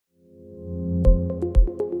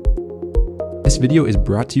video is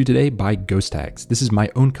brought to you today by Ghost Tags. This is my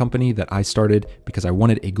own company that I started because I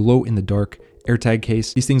wanted a glow-in-the-dark AirTag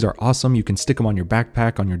case. These things are awesome. You can stick them on your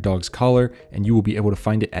backpack, on your dog's collar, and you will be able to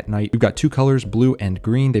find it at night. We've got two colors, blue and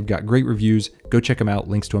green. They've got great reviews. Go check them out.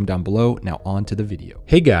 Links to them down below. Now on to the video.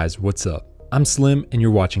 Hey guys, what's up? I'm Slim and you're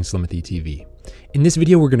watching Slimothy TV. In this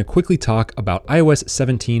video, we're going to quickly talk about iOS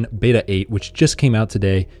 17 Beta 8, which just came out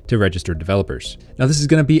today to registered developers. Now, this is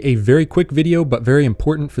going to be a very quick video, but very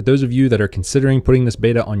important for those of you that are considering putting this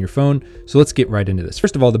beta on your phone. So let's get right into this.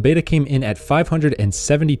 First of all, the beta came in at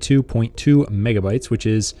 572.2 megabytes, which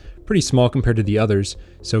is pretty small compared to the others.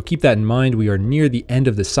 So keep that in mind. We are near the end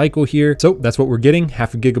of the cycle here. So that's what we're getting,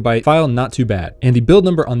 half a gigabyte file, not too bad. And the build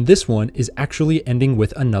number on this one is actually ending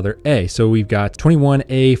with another A. So we've got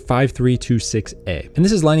 21A5326A. And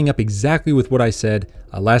this is lining up exactly with what I said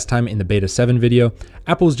last time in the beta 7 video.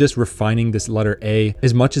 Apple's just refining this letter A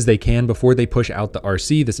as much as they can before they push out the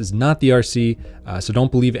RC. This is not the RC, so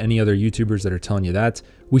don't believe any other YouTubers that are telling you that.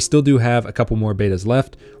 We still do have a couple more betas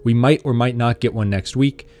left. We might or might not get one next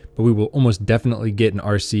week, but we will almost definitely get an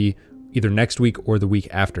RC either next week or the week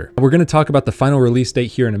after. We're going to talk about the final release date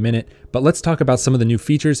here in a minute, but let's talk about some of the new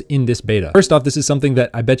features in this beta. First off, this is something that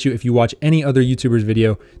I bet you if you watch any other YouTuber's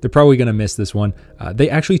video, they're probably going to miss this one. They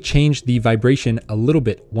actually changed the vibration a little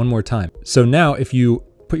bit one more time. So now if you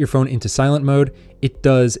put your phone into silent mode, it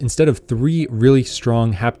does, instead of 3 really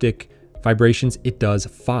strong haptic vibrations, it does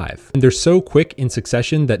 5. And they're so quick in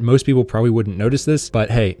succession that most people probably wouldn't notice this,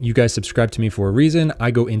 but hey, you guys subscribe to me for a reason.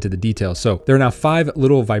 I go into the details. So there are now 5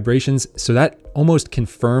 little vibrations. So that almost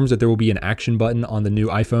confirms that there will be an action button on the new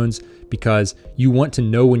iPhones because you want to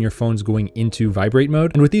know when your phone's going into vibrate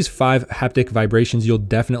mode. And with these 5 haptic vibrations, you'll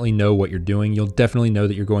definitely know what you're doing. You'll definitely know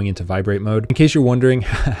that you're going into vibrate mode. In case you're wondering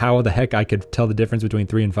how the heck I could tell the difference between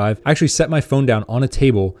 3 and 5, I actually set my phone down on a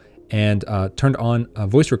table and turned on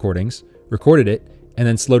voice recordings, recorded it, and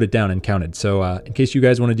then slowed it down and counted. So in case you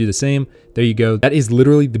guys want to do the same, there you go. That is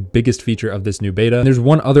literally the biggest feature of this new beta. And there's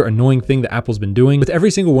one other annoying thing that Apple's been doing. With every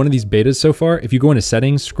single one of these betas so far, if you go into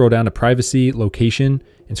settings, scroll down to privacy, location,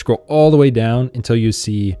 and scroll all the way down until you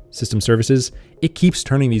see system services, it keeps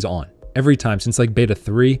turning these on every time since like beta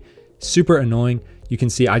 3. Super annoying. You can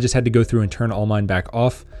see I just had to go through and turn all mine back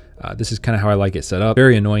off. This is kind of how I like it set up.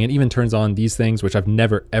 Very annoying. It even turns on these things, which I've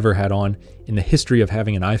never ever had on in the history of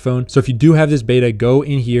having an iPhone. So if you do have this beta, go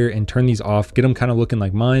in here and turn these off, get them kind of looking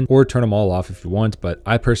like mine, or turn them all off if you want. But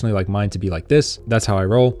I personally like mine to be like this. That's how I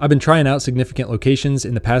roll. I've been trying out significant locations.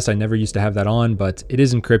 In the past, I never used to have that on, but it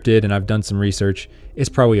is encrypted and I've done some research. It's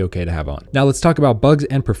probably okay to have on. Now let's talk about bugs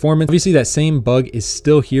and performance. Obviously that same bug is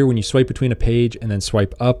still here when you swipe between a page and then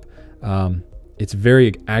swipe up. It's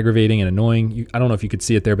very aggravating and annoying. I don't know if you could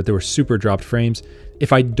see it there, but there were super dropped frames.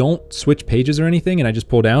 If I don't switch pages or anything and I just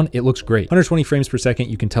pull down, it looks great. 120 frames per second,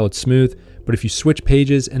 you can tell it's smooth, but if you switch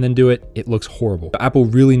pages and then do it, it looks horrible. Apple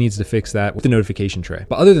really needs to fix that with the notification tray.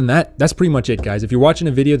 But other than that, that's pretty much it, guys. If you're watching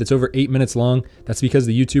a video that's over 8 minutes long, that's because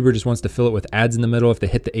the YouTuber just wants to fill it with ads in the middle. If they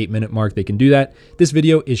hit the 8-minute mark, they can do that. This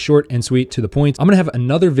video is short and sweet, to the point. I'm gonna have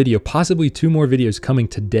another video, possibly 2 more videos coming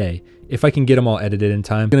today, if I can get them all edited in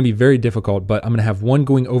time. It's gonna be very difficult, but I'm gonna have one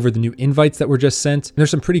going over the new invites that were just sent. And there's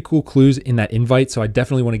some pretty cool clues in that invite, so I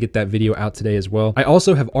definitely wanna get that video out today as well. I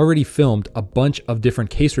also have already filmed a bunch of different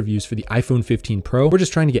case reviews for the iPhone 15 Pro. We're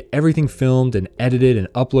just trying to get everything filmed and edited and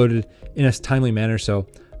uploaded in a timely manner, so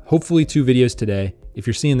hopefully 2 videos today. If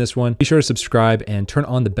you're seeing this one, be sure to subscribe and turn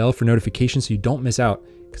on the bell for notifications so you don't miss out,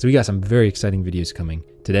 because we got some very exciting videos coming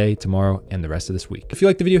today, tomorrow, and the rest of this week. If you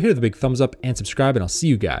liked the video, hit the big thumbs up and subscribe, and I'll see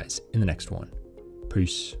you guys in the next one.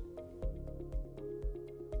 Peace.